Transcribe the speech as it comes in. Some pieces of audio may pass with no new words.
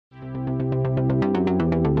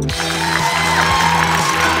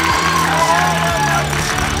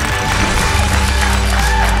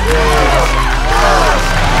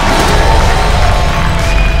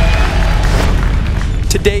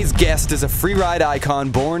guest is a free ride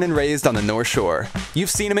icon born and raised on the North Shore.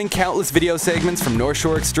 You've seen him in countless video segments from North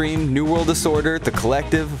Shore Extreme, New World Disorder, The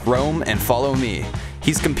Collective, Rome, and Follow Me.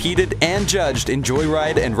 He's competed and judged in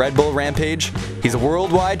Joyride and Red Bull Rampage. He's a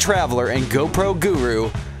worldwide traveler and GoPro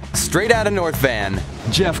guru. Straight out of North Van,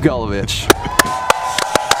 Geoff Gulevich.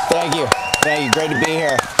 Thank you. Thank you. Great to be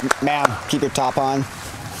here. Ma'am, keep your top on.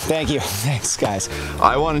 Thank you. Thanks, guys.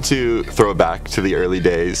 I wanted to throw it back to the early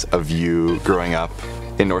days of you growing up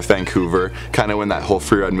in North Vancouver, kind of when that whole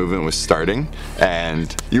freeride movement was starting,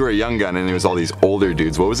 and you were a young gun and it was all these older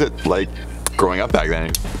dudes. What was it like growing up back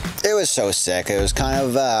then? It was so sick. It was kind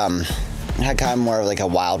of, it had kind of more of like a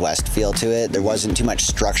Wild West feel to it. There wasn't too much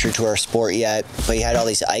structure to our sport yet, but you had all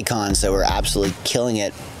these icons that were absolutely killing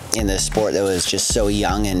it in this sport that was just so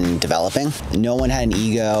young and developing. No one had an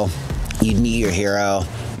ego. You'd meet your hero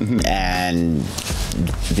and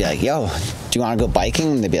be like, yo, do you want to go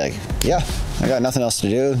biking? And they'd be like, yeah, I got nothing else to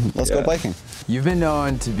do. Let's go biking. You've been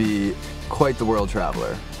known to be quite the world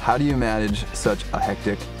traveler. How do you manage such a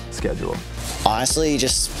hectic schedule? Honestly, you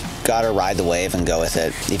just gotta ride the wave and go with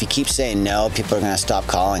it. If you keep saying no, people are gonna stop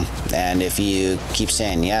calling. And if you keep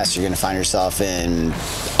saying yes, you're gonna find yourself in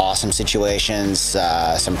awesome situations,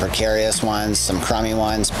 some precarious ones, some crummy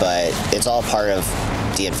ones, but it's all part of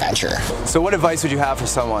the adventure. So what advice would you have for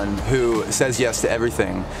someone who says yes to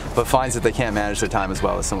everything, but finds that they can't manage their time as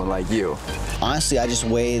well as someone like you? Honestly, I just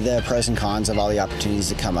weigh the pros and cons of all the opportunities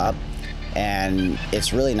that come up. And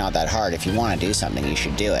it's really not that hard. If you want to do something, you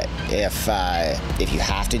should do it. If you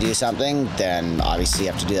have to do something, then obviously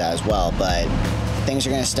you have to do that as well. But things are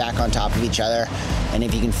going to stack on top of each other. And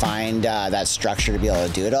if you can find that structure to be able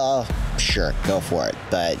to do it all, sure, go for it.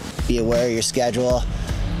 But be aware of your schedule,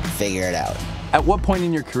 figure it out. At what point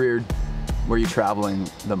in your career were you traveling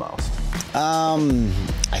the most?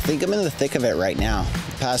 I think I'm in the thick of it right now.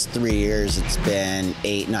 The past 3 years, it's been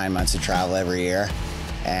 8-9 months of travel every year.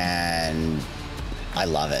 And I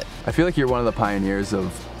love it. I feel like you're one of the pioneers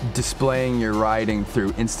of displaying your riding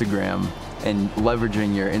through Instagram and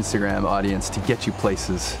leveraging your Instagram audience to get you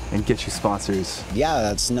places and get you sponsors. Yeah,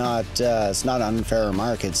 that's not it's not an unfair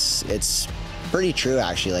remark. It's pretty true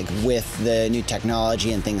actually. Like with the new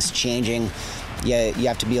technology and things changing, yeah, you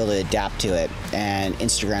have to be able to adapt to it. And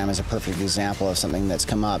Instagram is a perfect example of something that's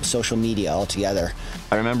come up. Social media altogether.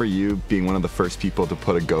 I remember you being one of the first people to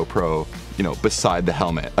put a GoPro, you know, beside the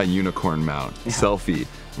helmet, a unicorn mount, selfie.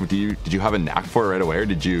 Did you have a knack for it right away, or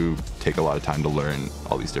did you take a lot of time to learn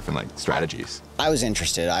all these different like strategies? I was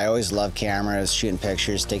interested. I always loved cameras, shooting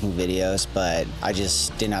pictures, taking videos, but I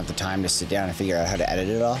just didn't have the time to sit down and figure out how to edit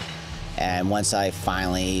it all. And once I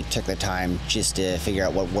finally took the time just to figure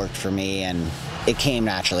out what worked for me, and it came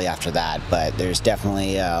naturally after that, but there's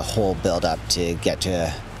definitely a whole build up to get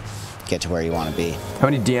to where you want to be. How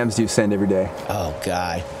many DMs do you send every day? Oh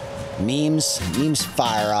God, memes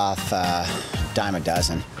fire off dime a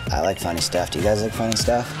dozen. I like funny stuff. Do you guys like funny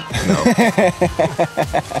stuff? No.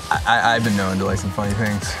 I've been known to like some funny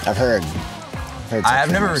things. I've heard I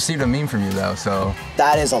have never received a meme from you though, so.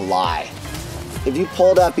 That is a lie. If you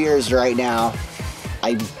pulled up yours right now,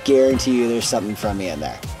 I guarantee you there's something from me in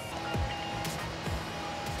there.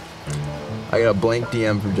 I got a blank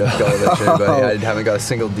DM from Geoff Gulevich, everybody. I haven't got a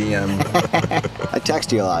single DM. I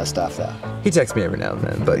text you a lot of stuff though. He texts me every now and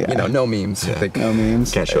then, but you know, no memes. Yeah. Like, no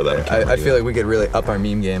memes? Can't show that. I feel like we could really up our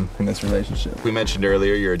meme game in this relationship. We mentioned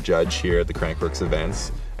earlier you're a judge here at the Crankworks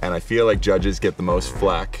events, and I feel like judges get the most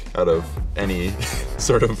flack out of any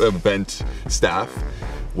sort of event staff.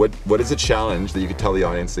 What is a challenge that you could tell the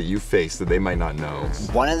audience that you face that they might not know?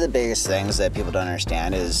 One of the biggest things that people don't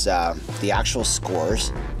understand is the actual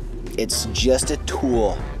scores. It's just a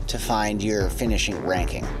tool to find your finishing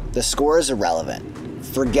ranking. The score is irrelevant.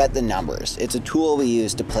 Forget the numbers. It's a tool we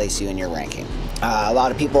use to place you in your ranking. A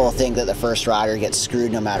lot of people think that the first rider gets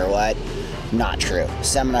screwed no matter what. Not true.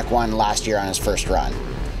 Semenuk won last year on his first run,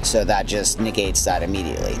 so that just negates that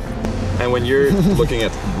immediately. And when you're looking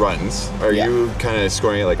at runs, are you kind of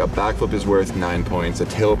scoring it like a backflip is worth 9 points, a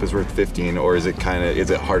tailwhip is worth 15, or is it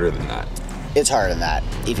harder than that? It's harder than that.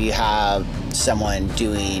 If you have someone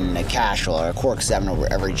doing a cash roll or a cork 7 over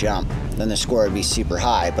every jump, then the score would be super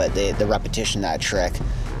high, but the repetition of that trick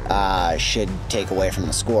should take away from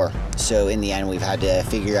the score. So in the end, we've had to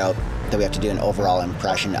figure out that we have to do an overall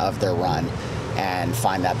impression of their run and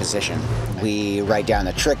find that position. We write down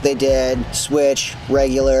the trick they did, switch,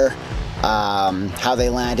 regular, how they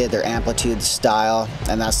landed, their amplitude, style,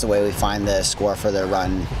 and that's the way we find the score for their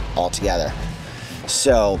run altogether.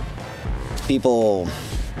 So people,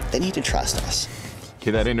 they need to trust us.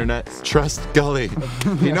 Okay, that internet, trust Gully.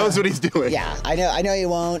 He knows what he's doing. Yeah, I know you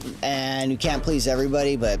won't, and you can't please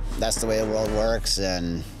everybody, but that's the way the world works,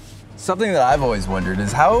 and Something that I've always wondered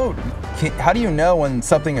is how do you know when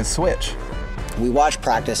something is switch? We watch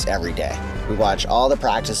practice every day. We watch all the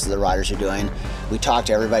practices the riders are doing. We talk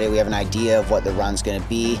to everybody. We have an idea of what the run's going to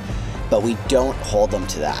be, but we don't hold them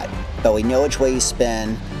to that. But we know which way you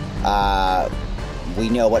spin. We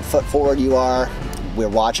know what foot forward you are. We're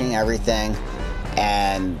watching everything,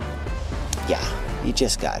 and yeah, you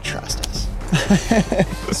just gotta trust us.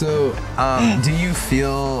 So, do you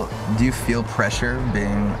feel pressure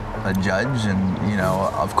being a judge? And you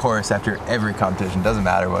know, of course, after every competition, doesn't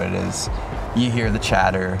matter what it is, you hear the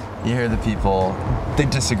chatter, you hear the people, the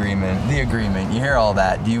disagreement, the agreement. You hear all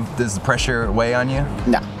that. Does the pressure weigh on you?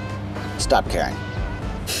 No, stop caring.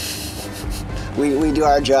 We do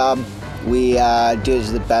our job. We do it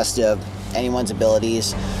to the best of anyone's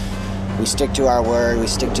abilities. We stick to our word, we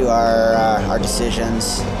stick to our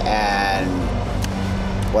decisions, and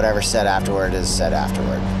whatever's said afterward is said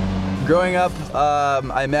afterward. Growing up,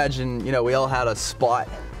 I imagine, you know, we all had a spot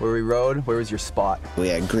where we rode. Where was your spot? We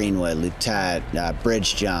had Greenwood, Lieutenant,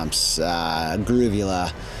 bridge jumps,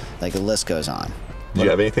 Groovula, like the list goes on. Do you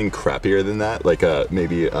have anything crappier than that? Like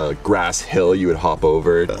maybe a grass hill you would hop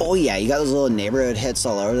over? Oh yeah, you got those little neighborhood hits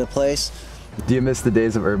all over the place. Do you miss the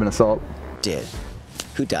days of urban assault? Dude,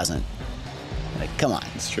 who doesn't? Like, come on.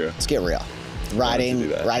 It's true. Let's get real.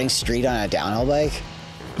 Riding street on a downhill bike?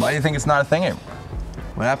 Why do you think it's not a thing anymore?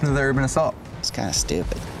 What happened to the urban assault? It's kind of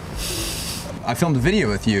stupid. I filmed a video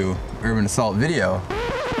with you, urban assault video.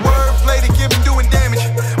 Wordplay to give him doing damage.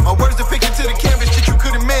 My words depicted to the canvas that you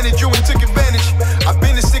couldn't manage, you ain't took advantage. I've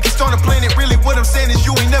been the sickest on the planet, really what I'm saying is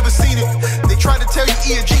you ain't never seen it. They try to tell you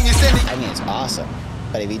he a genius and I mean, it's awesome,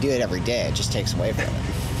 but if you do it every day, it just takes away from it.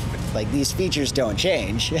 Like, these features don't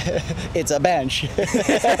change. It's a bench.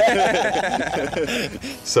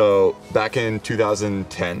 So back in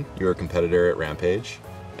 2010, you were a competitor at Rampage,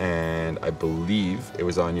 and I believe it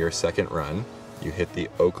was on your second run. You hit the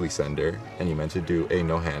Oakley Sender, and you meant to do a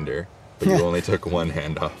no-hander, but you only took one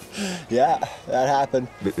hand off. Yeah, that happened.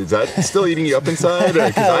 Is that still eating you up inside?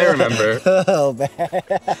 Because I remember. Oh, man.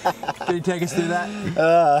 Can you take us through that?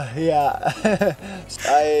 Yeah.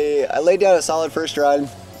 I laid down a solid first run,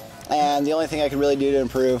 and the only thing I could really do to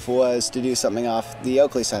improve was to do something off the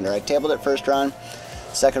Oakley Sender. I tabled it first run.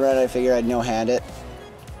 Second run, I figured I'd no-hand it.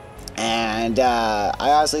 And I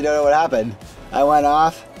honestly don't know what happened. I went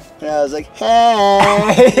off, and I was like,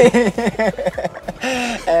 hey!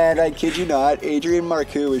 And I kid you not, Adrian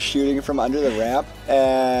Marcoux was shooting from under the ramp,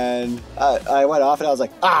 and I went off, and I was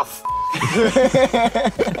like, ah,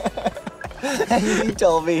 And he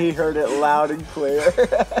told me he heard it loud and clear.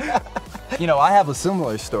 You know, I have a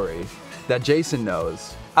similar story that Jason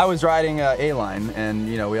knows. I was riding A-line, and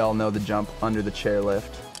you know, we all know the jump under the chairlift.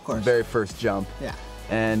 Of course. The very first jump. Yeah.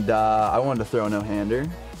 And I wanted to throw a no-hander,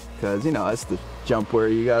 because, you know, that's the jump where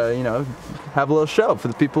you gotta, you know, have a little show for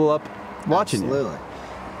the people up watching Absolutely. you.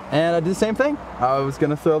 And I did the same thing. I was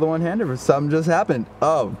gonna throw the one-hander, but something just happened.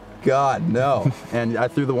 Oh, God, no. And I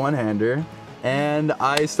threw the one-hander, and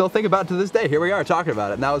I still think about it to this day. Here we are talking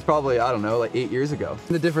about it. And that was probably, I don't know, like 8 years ago.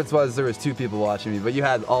 The difference was there was 2 people watching me, but you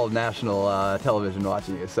had all of national television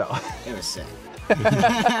watching you, so. It was sick.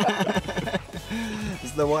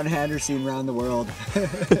 It's the one-hander seen around the world.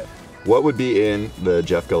 What would be in the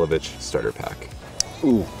Geoff Gulevich starter pack?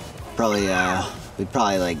 Ooh, probably, we'd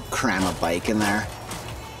probably like cram a bike in there.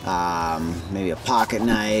 Maybe a pocket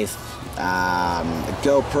knife, a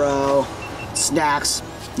GoPro, snacks,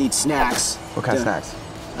 need snacks. What kind of snacks?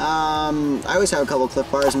 I always have a couple Cliff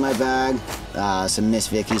Bars in my bag, some Miss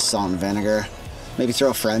Vicky's salt and vinegar. Maybe throw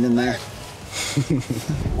a friend in there.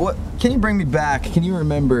 What? Can you bring me back? Can you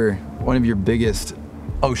remember one of your biggest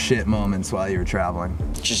oh shit moments while you were traveling?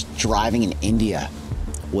 Just driving in India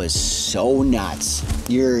was so nuts.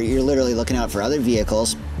 You're literally looking out for other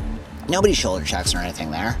vehicles. Nobody shoulder checks or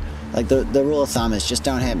anything there. Like the rule of thumb is just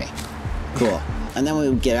don't hit me. Cool. And then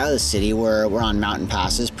when we get out of the city, we're on mountain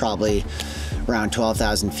passes, probably around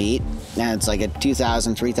 12,000 feet. And it's like a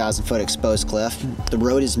 2,000, 3,000 foot exposed cliff. The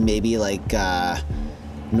road is maybe like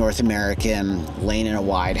North American lane and a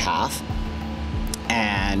wide half.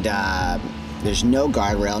 And there's no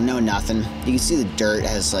guardrail, no nothing. You can see the dirt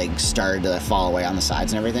has like started to fall away on the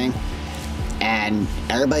sides and everything. And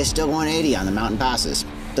everybody's still going 80 on the mountain passes.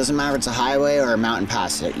 Doesn't matter if it's a highway or a mountain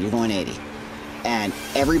pass, you're going 80. And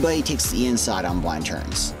everybody takes the inside on blind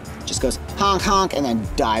turns. Just goes honk honk and then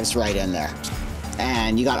dives right in there.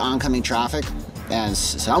 And you got oncoming traffic and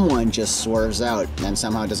someone just swerves out and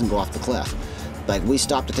somehow doesn't go off the cliff. Like, we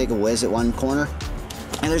stopped to take a whiz at one corner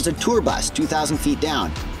and there's a tour bus 2,000 feet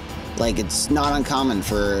down. Like, it's not uncommon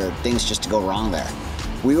for things just to go wrong there.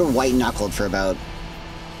 We were white knuckled for about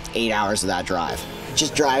 8 hours of that drive.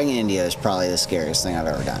 just driving in India is probably the scariest thing I've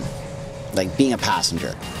ever done. Like being a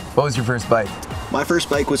passenger. What was your first bike? My first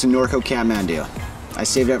bike was in Norco, Kathmandu. I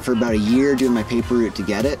saved up for about a year doing my paper route to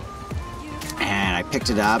get it, and I picked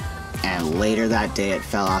it up, and later that day it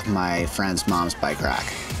fell off my friend's mom's bike rack.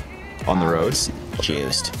 On the road?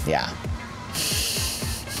 Juiced, yeah.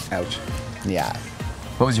 Ouch. Yeah.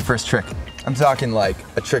 What was your first trick? I'm talking like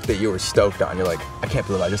a trick that you were stoked on. You're like, I can't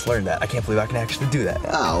believe I just learned that. I can't believe I can actually do that.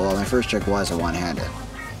 Oh, well, my first trick was a one-hander.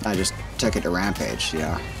 I just took it to Rampage, you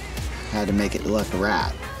know. Had to make it look a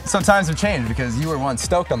rat. So times have changed because you were once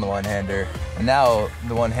stoked on the one-hander, and now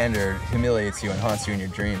the one-hander humiliates you and haunts you in your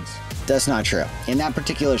dreams. That's not true. In that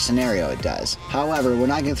particular scenario, it does. However, when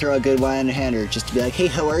I can throw a good one-hander just to be like, hey,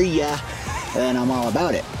 how are ya? Then I'm all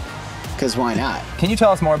about it. Because why not? Can you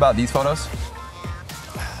tell us more about these photos?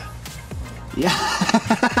 Yeah.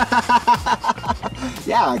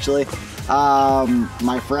 Yeah, actually.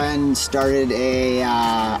 My friend started a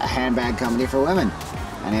handbag company for women,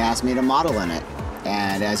 and he asked me to model in it.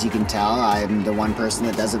 And as you can tell, I'm the one person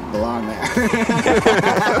that doesn't belong there.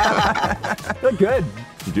 Look good.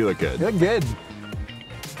 You do look good. You look good.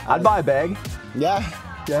 I'd buy a bag. Yeah.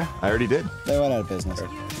 Yeah. I already did. They went out of business.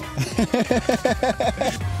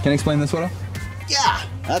 Can you explain this photo? Yeah,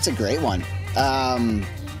 that's a great one.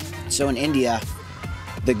 So in India,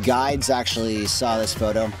 the guides actually saw this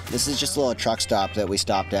photo. This is just a little truck stop that we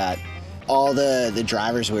stopped at. All the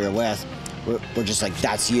drivers we were with were just like,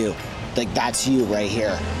 that's you. Like, that's you right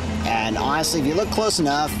here. And honestly, if you look close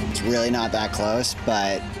enough, it's really not that close,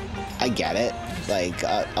 but I get it. Like,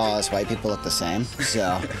 all us white people look the same,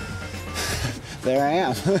 so there I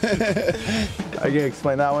am. I can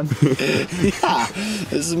explain that one. Yeah,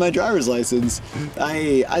 this is my driver's license.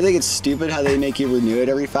 I think it's stupid how they make you renew it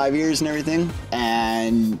every 5 years and everything,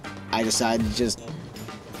 and I decided to just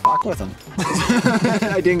fuck with them.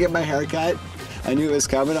 I didn't get my hair cut. I knew it was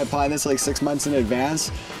coming. I planned this like 6 months in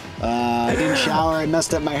advance. I didn't shower, I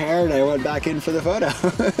messed up my hair, and I went back in for the photo.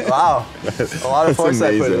 Wow, a lot of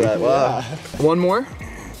foresight put into that. Wow. Yeah. One more?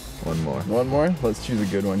 One more. One more? Let's choose a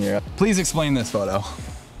good one here. Please explain this photo.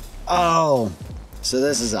 Oh, so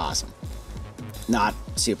this is awesome. Not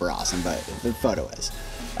super awesome, but the photo is.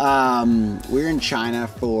 We were in China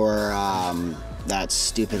for that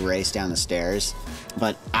stupid race down the stairs,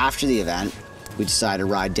 but after the event, we decided to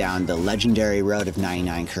ride down the legendary road of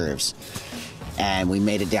 99 curves, and we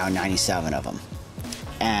made it down 97 of them.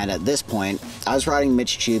 And at this point, I was riding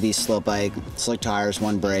Mitch Chuby's slow bike, slick tires,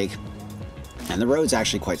 one brake, and the road's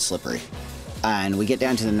actually quite slippery. And we get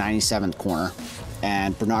down to the 97th corner,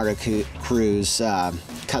 and Bernardo Cruz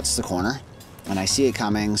cuts the corner, and I see it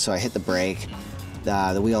coming, so I hit the brake,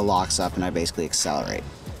 the wheel locks up, and I basically accelerate.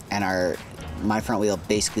 And my front wheel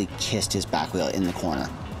basically kissed his back wheel in the corner.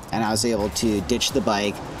 And I was able to ditch the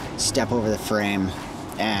bike, step over the frame,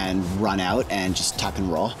 and run out and just tuck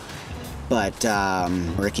and roll. But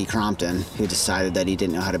Ricky Crompton, who decided that he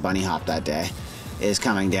didn't know how to bunny hop that day, is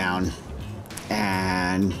coming down,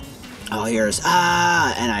 and all I hear is,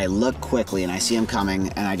 ah, and I look quickly and I see him coming,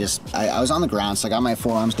 and I was on the ground, so I got my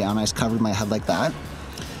forearms down, I just covered my head like that,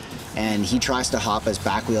 and he tries to hop, his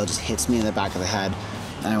back wheel just hits me in the back of the head,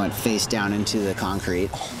 and I went face down into the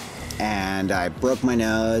concrete, and I broke my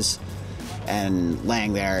nose, and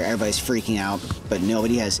laying there, everybody's freaking out, but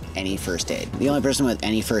nobody has any first aid. The only person with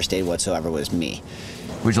any first aid whatsoever was me.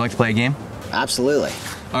 Would you like to play a game? Absolutely.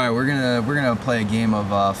 All right, we're gonna play a game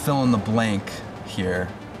of fill in the blank here.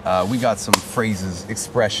 We got some phrases,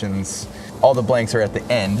 expressions. All the blanks are at the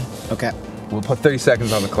end. Okay. We'll put 30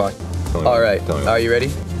 seconds on the clock. All right, are you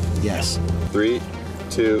ready? Yes. 3,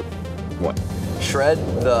 2, 1. Shred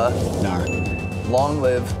the Gnar. long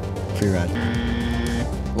live, Free ride.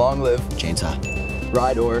 long live, Chainsaw.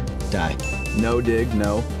 ride or, Die. no dig,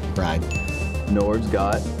 no, Ride. Nord's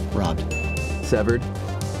got, Robbed. severed,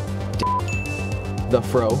 the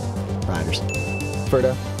fro, Riders.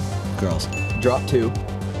 Ferda, Girls. drop two,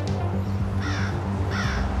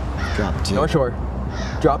 Drop two. North Shore,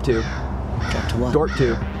 drop two, Drop to what? Dork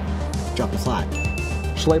two, Drop the flat.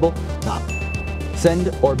 Schlabel, Top.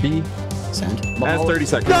 send or be, Send. That's 30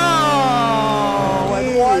 seconds. No!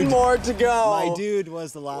 And one more to go. My dude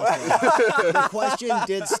was the last one. The question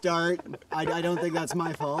did start. I don't think that's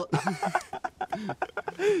my fault.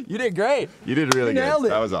 You did great. You did really You nailed good.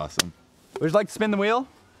 it. That was awesome. Would you like to spin the wheel?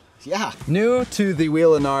 Yeah. New to the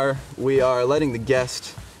Wheel of Gnar, we are letting the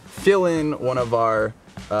guest fill in one of our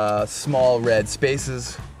small red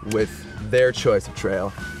spaces with their choice of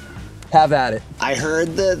trail. Have at it. I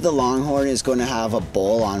heard that the Longhorn is going to have a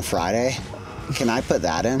bowl on Friday. Can I put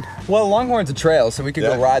that in? Well, Longhorn's a trail, so we could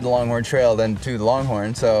Yeah. go ride the Longhorn Trail, then to the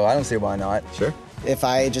Longhorn, so I don't see why not. Sure. if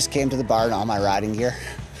I just came to the bar in all my riding gear.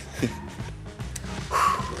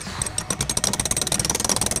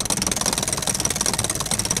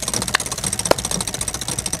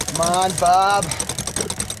 Come on, Bob.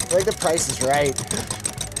 I think the price is right.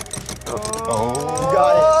 Oh. You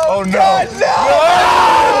got it. Oh no!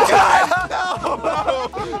 God,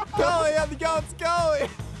 no! Gully, the goat's Gully.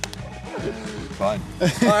 Fun.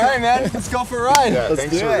 All right, man. Let's go for a ride. Yeah, Let's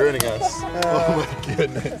thanks do for it. ruining us. Oh my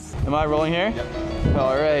goodness. Am I rolling here? Yep.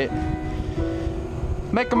 All right.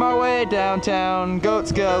 Making my way downtown,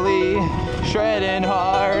 Goat's Gully, shredding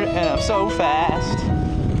hard, and I'm so fast.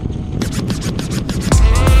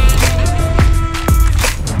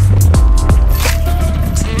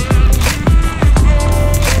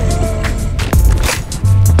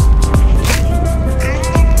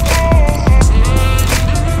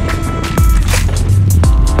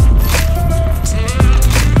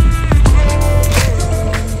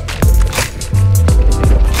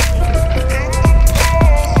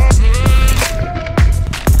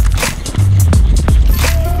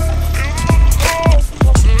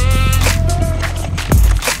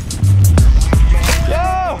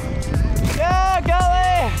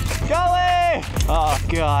 Oh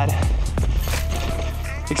God.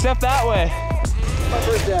 Except that way. My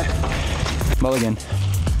birthday. Mulligan.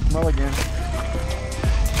 Mulligan.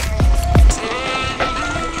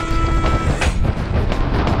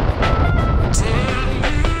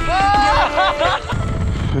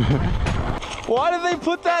 Why did they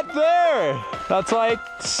put that there? That's like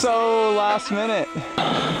so last minute.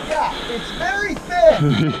 Yeah, it's very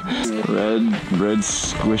thin. Red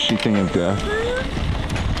squishy thing of death.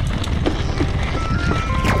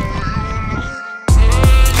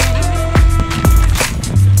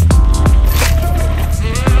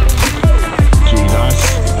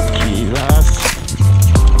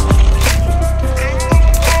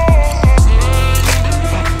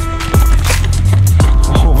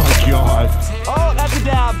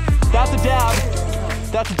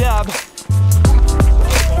 That's a dab.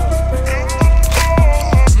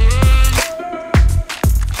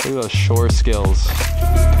 Look at those shore skills.